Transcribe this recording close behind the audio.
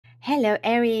Hello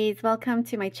Aries, welcome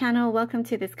to my channel. Welcome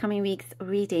to this coming week's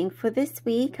reading. For this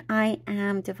week, I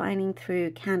am divining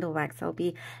through candle wax. I'll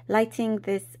be lighting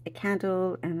this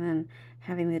candle and then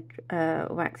having the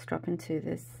wax drop into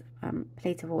this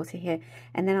plate of water here.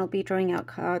 And then I'll be drawing out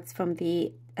cards from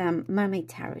the Mermaid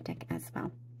Tarot deck as well.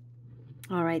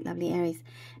 All right, lovely Aries,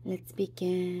 let's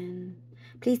begin.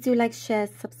 Please do like, share,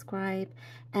 subscribe,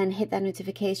 and hit that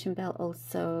notification bell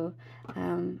also.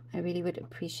 I really would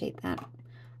appreciate that.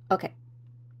 Okay,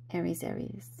 Aries. All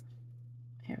right,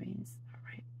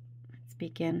 let's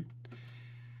begin.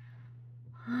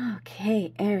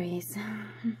 Okay, Aries.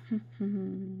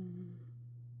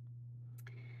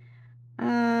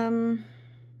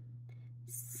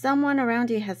 Someone around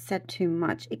you has said too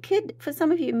much. It could, for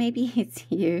some of you, maybe it's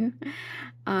you.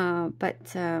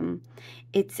 But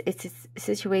it's a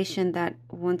situation that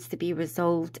wants to be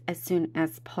resolved as soon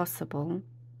as possible.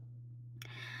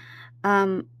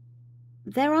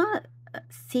 There are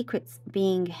secrets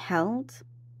being held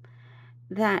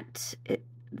that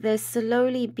they're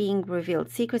slowly being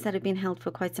revealed. Secrets that have been held for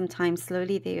quite some time,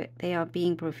 slowly they are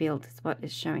being revealed, is what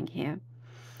is showing here.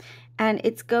 And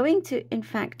it's going to, in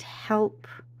fact, help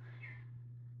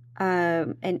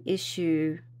an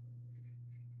issue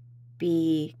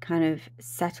be kind of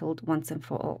settled once and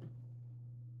for all.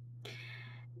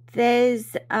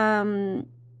 There's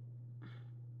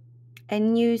a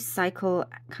new cycle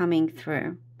coming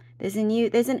through. There's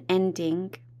an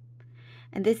ending,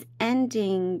 and this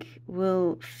ending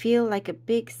will feel like a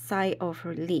big sigh of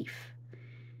relief,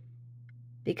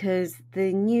 because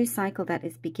the new cycle that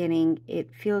is beginning,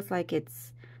 it feels like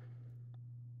it's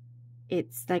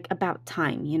like about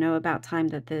time, you know, about time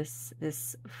that this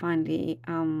finally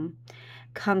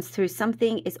comes through.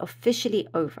 Something is officially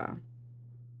over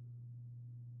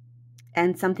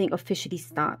and something officially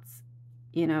starts.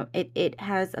 You know, it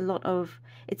has a lot of,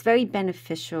 it's very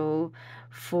beneficial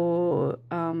for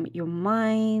your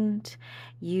mind.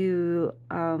 You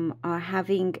are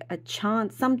having a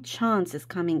chance, some chance is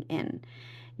coming in.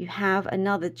 You have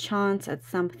another chance at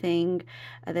something.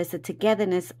 There's a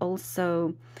togetherness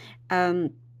also.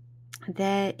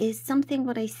 There is something,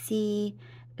 what I see,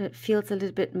 it feels a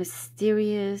little bit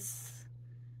mysterious.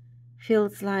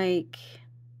 Feels like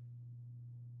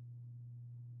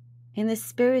in the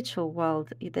spiritual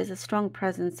world, there's a strong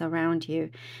presence around you.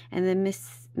 And the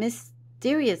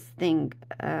mysterious thing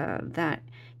that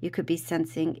you could be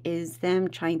sensing is them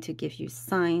trying to give you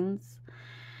signs.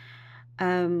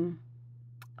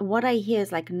 What I hear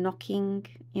is like knocking,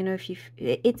 you know, if you,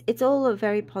 it's all a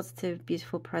very positive,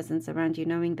 beautiful presence around you,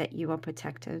 knowing that you are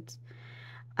protected.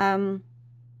 I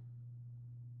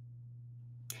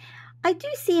do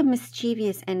see a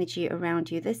mischievous energy around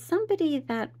you. There's somebody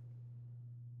that,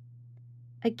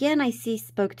 again, I see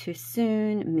spoke too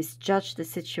soon, misjudged the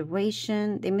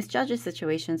situation. They misjudged the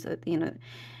situation, so, you know,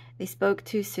 they spoke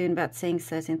too soon about saying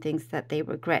certain things that they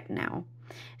regret now.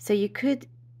 So you could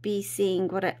be seeing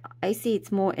what I see,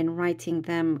 it's more in writing,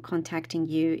 them contacting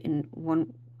you in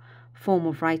one form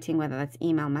of writing, whether that's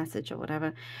email, message, or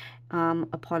whatever,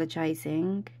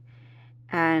 apologizing.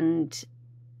 And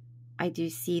I do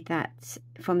see that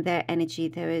from their energy,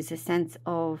 there is a sense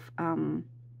of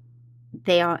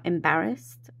they are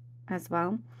embarrassed as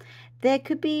well. There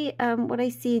could be, what I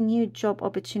see, a new job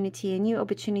opportunity, a new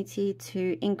opportunity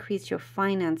to increase your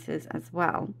finances as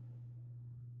well.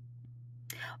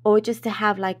 Or just to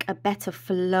have like a better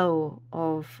flow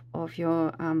of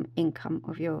your income,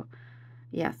 of your,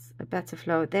 yes, a better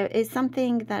flow. There is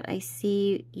something that I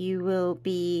see you will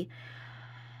be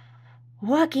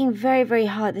working very, very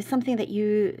hard. There's something that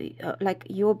you, like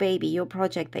your baby, your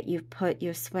project that you've put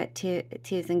your sweat,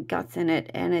 tears and guts in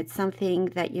it. And it's something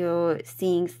that you're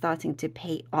seeing starting to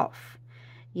pay off,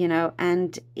 you know,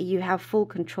 and you have full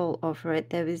control over it.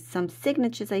 There is some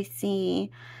signatures I see,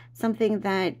 something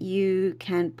that you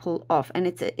can pull off. And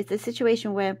it's a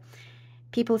situation where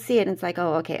people see it and it's like,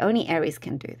 oh, okay, only Aries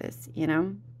can do this, you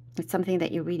know. It's something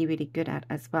that you're really, really good at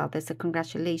as well. There's a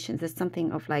congratulations. There's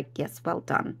something of like, yes, well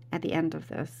done at the end of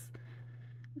this.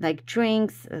 Like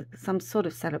drinks, some sort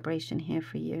of celebration here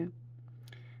for you.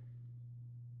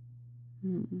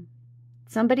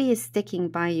 Somebody is sticking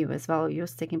by you as well. You're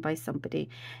sticking by somebody.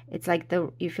 It's like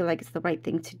you feel like it's the right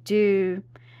thing to do.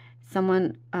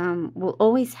 Someone will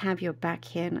always have your back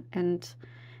here. And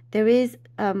there is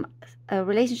a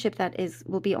relationship that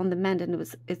will be on the mend, and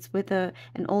it's with an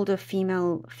older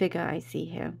female figure I see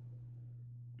here.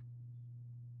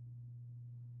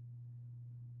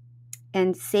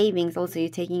 And savings also, you're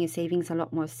taking your savings a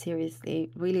lot more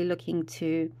seriously, really looking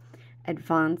to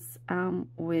advance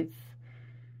with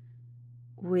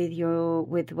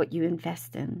what you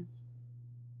invest in.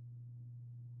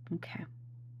 Okay.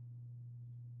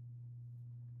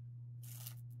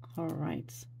 All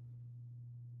right.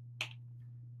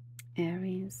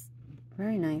 Aries.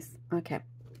 Very nice. Okay.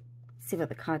 Let's see what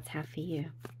the cards have for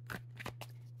you.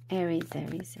 Aries,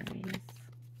 Aries, Aries.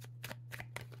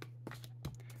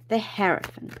 The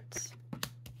Hierophant.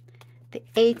 The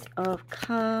Eight of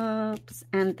Cups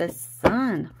and the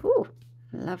Sun. Ooh,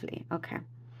 lovely. Okay.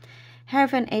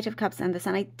 Hierophant, Eight of Cups, and the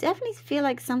Sun. I definitely feel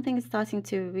like something is starting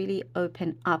to really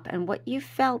open up. And what you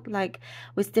felt like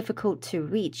was difficult to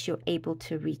reach, you're able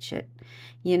to reach it.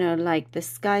 You know, like the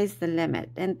sky's the limit.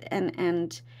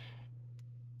 And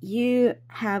you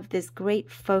have this great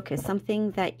focus,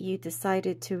 something that you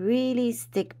decided to really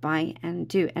stick by and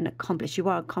do and accomplish. You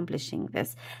are accomplishing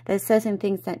this. There's certain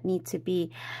things that need to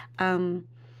be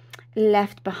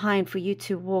left behind for you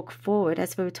to walk forward.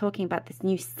 As we were talking about this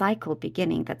new cycle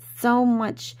beginning, that's so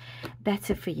much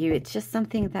better for you. It's just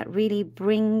something that really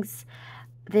brings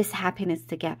this happiness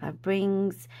together,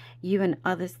 brings you and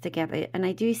others together. And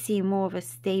I do see more of a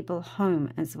stable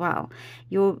home as well.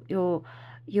 Your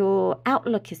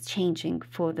outlook is changing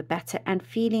for the better, and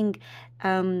feeling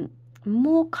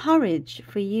more courage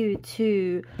for you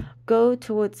to go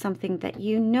towards something that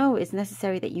you know is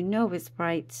necessary, that you know is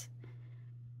right.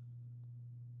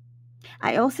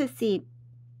 I also see,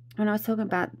 when I was talking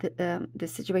about the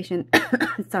situation,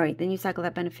 sorry, the new cycle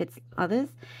that benefits others,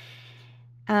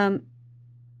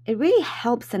 it really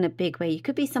helps in a big way. You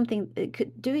could be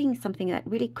doing something that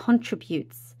really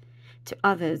contributes to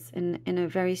others in a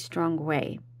very strong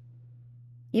way.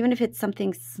 Even if it's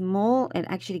something small, it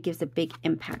actually gives a big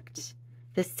impact.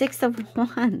 The Six of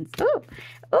Wands.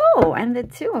 Oh, and the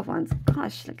Two of Wands.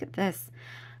 Gosh, look at this.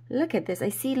 Look at this. I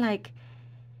see like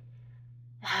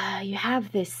you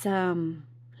have this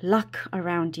luck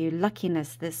around you,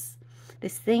 luckiness, this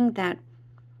thing that,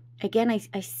 again,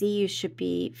 I see you should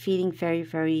be feeling very,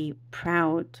 very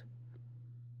proud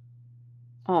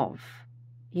of.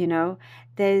 You know,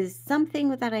 there's something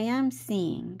that I am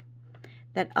seeing,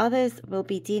 that others will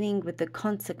be dealing with the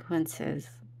consequences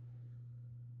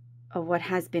of what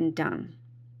has been done,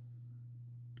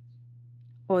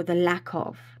 or the lack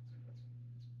of.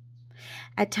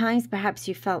 At times, perhaps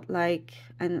you felt like,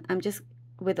 and I'm just,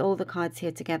 with all the cards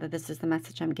here together, this is the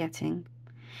message I'm getting,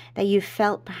 that you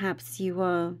felt perhaps you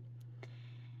weren't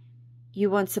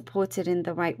supported in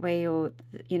the right way, or,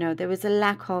 you know, there was a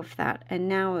lack of that, and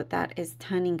now that is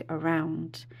turning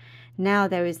around. Now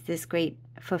there is this great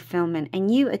fulfillment,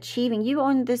 and you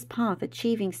on this path,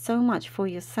 achieving so much for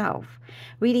yourself,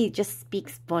 really just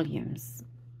speaks volumes.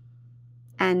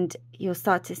 And you'll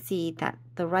start to see that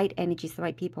the right energies, the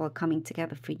right people are coming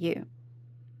together for you.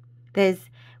 There's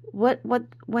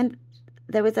when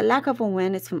there was a lack of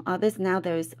awareness from others, now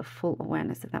there is a full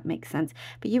awareness, if that makes sense.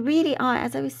 But you really are,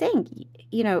 as I was saying,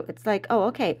 you know, it's like, oh,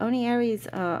 okay, only Aries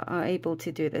are able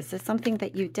to do this. There's something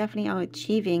that you definitely are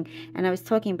achieving. And I was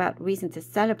talking about reason to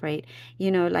celebrate,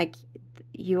 you know, like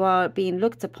you are being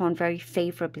looked upon very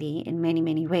favorably in many,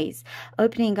 many ways,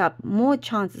 opening up more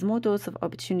chances, more doors of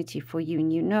opportunity for you.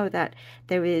 And you know that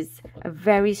there is a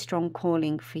very strong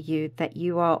calling for you that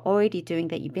you are already doing,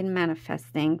 that you've been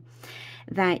manifesting,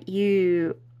 that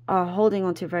you are holding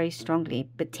on to very strongly,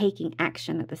 but taking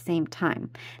action at the same time.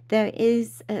 There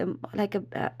is like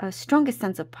a stronger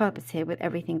sense of purpose here with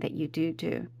everything that you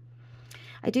do.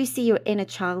 I do see your inner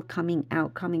child coming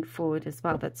out, coming forward as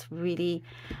well. That's really,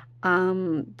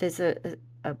 there's a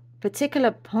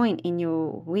particular point in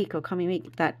your week or coming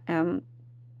week that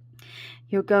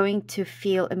you're going to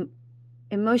feel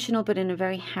emotional, but in a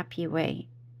very happy way,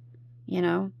 you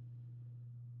know.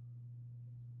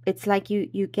 It's like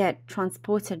you get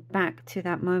transported back to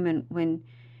that moment when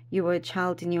you were a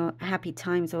child in your happy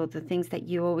times, or the things that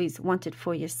you always wanted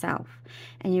for yourself.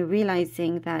 And you're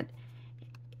realizing that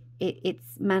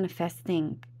it's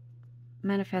manifesting,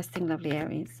 lovely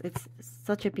Aries. It's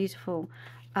such a beautiful,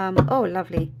 oh,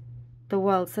 lovely. The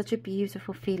world, such a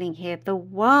beautiful feeling here. The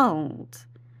world.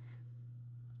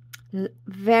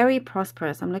 Very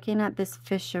prosperous. I'm looking at this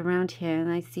fish around here, and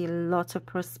I see a lot of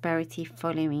prosperity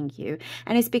following you.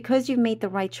 And it's because you've made the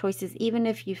right choices, even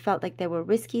if you felt like they were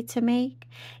risky to make,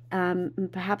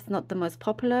 perhaps not the most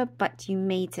popular, but you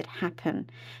made it happen.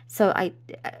 So I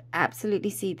absolutely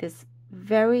see this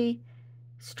very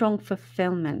strong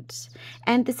fulfillment.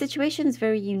 And the situation is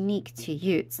very unique to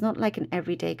you. It's not like an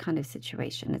everyday kind of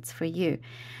situation. It's for you,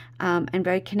 and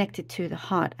very connected to the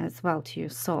heart as well, to your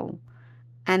soul.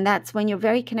 And that's when you're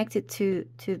very connected to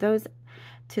those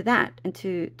to that and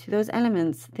to those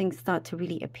elements, things start to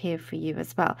really appear for you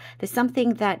as well. There's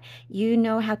something that you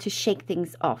know how to shake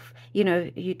things off. You know,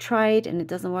 you tried and it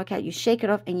doesn't work out. You shake it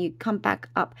off and you come back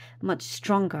up much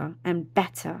stronger and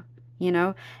better, you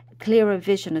know, clearer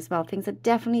vision as well. Things are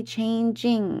definitely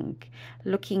changing,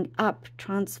 looking up,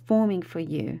 transforming for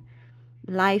you.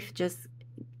 Life just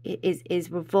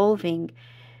is revolving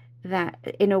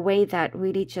that in a way that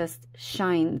really just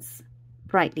shines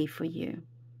brightly for you.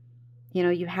 You know,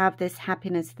 you have this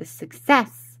happiness, this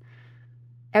success,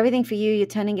 everything for you. You're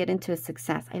turning it into a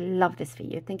success. I love this for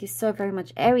you. Thank you so very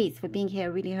much, Aries, for being here.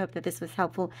 I really hope that this was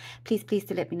helpful. Please do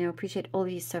let me know. Appreciate all of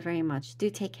you so very much. Do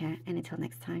take care, and until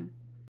next time.